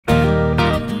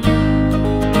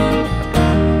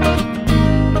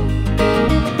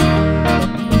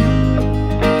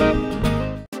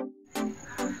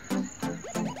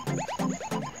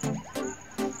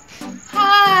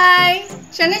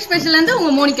ஸ்பெஷல்ல இருந்து உங்க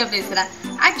மோனிகா பேசுறேன்.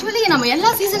 ஆக்சுவலி நம்ம எல்லா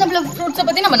சீசனபிள் ஃப்ரூட்ஸை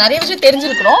பத்தி நம்ம நிறைய விஷயம்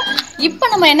தெரிஞ்சிருக்கிறோம். இப்போ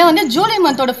நம்ம என்ன வந்து ஜூலை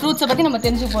மந்தோட ஃப்ரூட்ஸை பத்தி நம்ம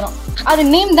தெரிஞ்சுக்க போறோம். அது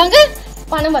நேம் தாங்க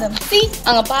பனமரம்.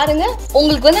 அங்க பாருங்க,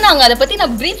 உங்களுக்கு வந்து நாங்க அதை பத்தி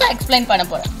நான் பிரீஃபா எக்ஸ்பிளைன் பண்ண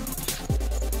போறேன்.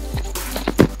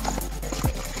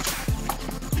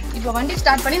 இப்போ வண்டி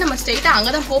ஸ்டார்ட் பண்ணி நம்ம ஸ்ட்ரெயிட்டா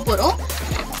அங்கதான் போறோம்.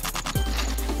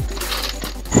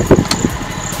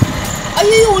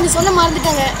 ஐயோ ஒன்று சொல்ல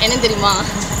மறந்துட்டாங்க. என்ன தெரியுமா?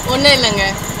 ஒன்றும் இல்லைங்க,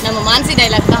 நம்ம மான்சி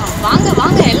டைலாக் தான். வாங்க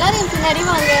வாங்க எல்லாரும் பின்னாடி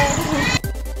வாங்க.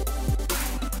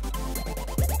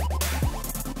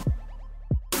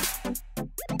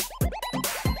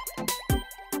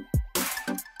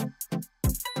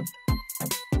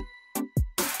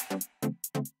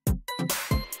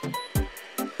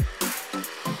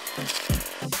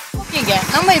 ஓகேங்க,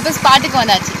 நம்ம இப்போ ஸ்பாட்டுக்கு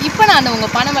வந்தாச்சு. இப்போ நான் உங்க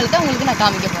பனமரத்தை உங்களுக்கு நான்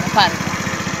காமிக்க போறேன். பாருங்க,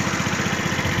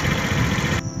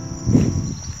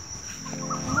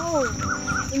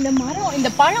 இந்த மரம், இந்த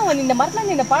பழம் வந்து இந்த மரத்துல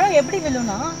இருந்து இந்த பழம் எப்படி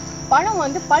விழும்னா, பழம்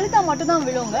வந்து பழுத்தா மட்டும் தான்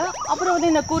விழுங்க. அப்புறம் வந்து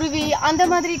இந்த குருவி அந்த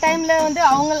மாதிரி டைம்ல வந்து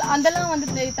அவங்க அதெல்லாம் வந்து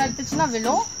தடுத்துச்சுன்னா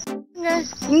விழும்.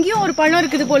 இங்கேயும் ஒரு பழம்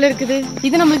இருக்குது போல இருக்குது.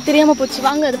 இது நம்மளுக்கு தெரியாம போச்சு.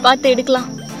 வாங்க அதை பார்த்து எடுக்கலாம்.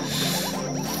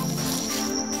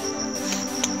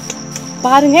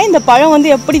 பாருங்க, இந்த பழம் வந்து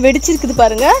எப்படி வெடிச்சிருக்குது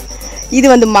பாருங்க. இது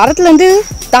வந்து மரத்துல இருந்து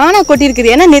தானா கொட்டி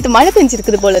இருக்குது. ஏன்னா நேற்று மழை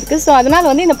பெஞ்சிருக்குது போல இருக்கு. ஸோ அதனால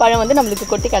வந்து இந்த பழம் வந்து நம்மளுக்கு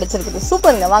கொட்டி கிடைச்சிருக்குது.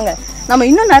 சூப்பருங்க. வாங்க, நம்ம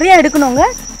இன்னும் நிறைய எடுக்கணுங்க.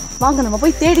 வாங்க, நம்ம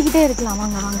போய் தேடிக்கிட்டே இருக்கலாம்.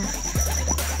 வாங்க வாங்க.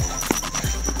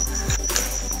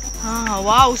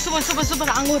 Wow, super super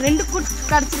super. அங்கே ஒரு 2 கூட்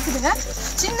கிடச்சிருக்குதுங்க.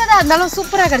 சின்னதாக இருந்தாலும்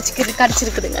சூப்பராக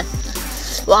கிடச்சிருக்குதுங்க.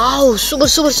 Wow,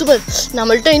 super super super.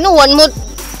 நம்மள்ட்ட இன்னும் 1 more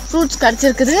ஃப்ரூட்ஸ்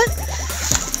கிடச்சிருக்குது.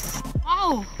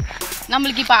 வாவ்,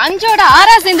 நம்மளுக்கு இப்போ 5ஓட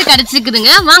 6 சேர்ந்து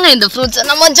கிடச்சிருக்குதுங்க. வாங்க, இந்த ஃப்ரூட்ஸை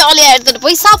நம்ம ஜாலியாக எடுத்துகிட்டு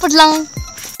போய் சாப்பிடலாம்.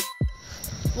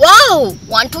 வாவ்,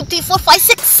 1 2 3 4 5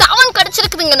 6 7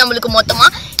 கிடச்சிருக்குதுங்க நம்மளுக்கு மொத்தமா.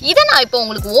 இதை நான் இப்போ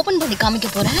உங்களுக்கு ஓப்பன் பண்ணி காமிக்க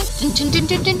போறேன்.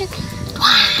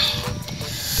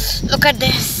 Look at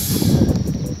this.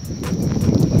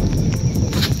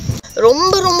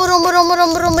 ரொம்ப ரொம்ப ரொம்ப ரொம்ப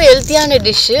ரொம்ப ரொம்ப ஹெல்த்தியான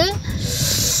டிஷ்ஷு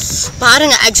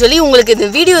பாருங்க. ஆக்சுவலி உங்களுக்கு இந்த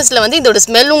வீடியோஸில் வந்து இதோட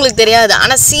ஸ்மெல் உங்களுக்கு தெரியாது.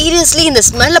 ஆனால் சீரியஸ்லி இந்த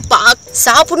ஸ்மெல்லை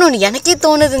சாப்பிடணும்னு எனக்கே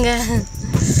தோணுதுங்க.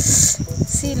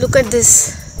 See, look at this.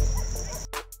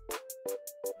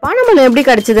 Panamaram எப்படி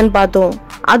கிடைச்சதுன்னு பார்த்தோம்.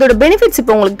 அதோட பெனிஃபிட்ஸ்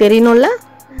இப்போ உங்களுக்கு தெரியணும்ல.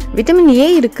 விட்டமின் ஏ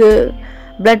இருக்கு,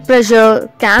 blood pressure,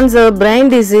 cancer, brain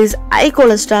disease, high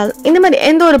cholesterol, இந்த மாதிரி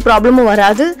எந்த ஒரு ப்ராப்ளமும்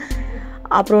வராது.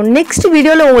 அப்புறம் நெக்ஸ்ட்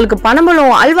வீடியோவில் உங்களுக்கு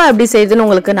பனம்பழம் அல்வா எப்படி செய்யுதுன்னு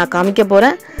உங்களுக்கு நான் காமிக்க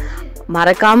போகிறேன்.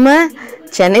 மறக்காமல்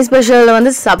சென்னை ஸ்பெஷலில்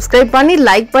வந்து சப்ஸ்கிரைப் பண்ணி,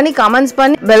 லைக் பண்ணி, கமெண்ட்ஸ்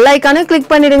பண்ணி, பெல் ஐக்கானே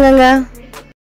கிளிக் பண்ணிடுங்க.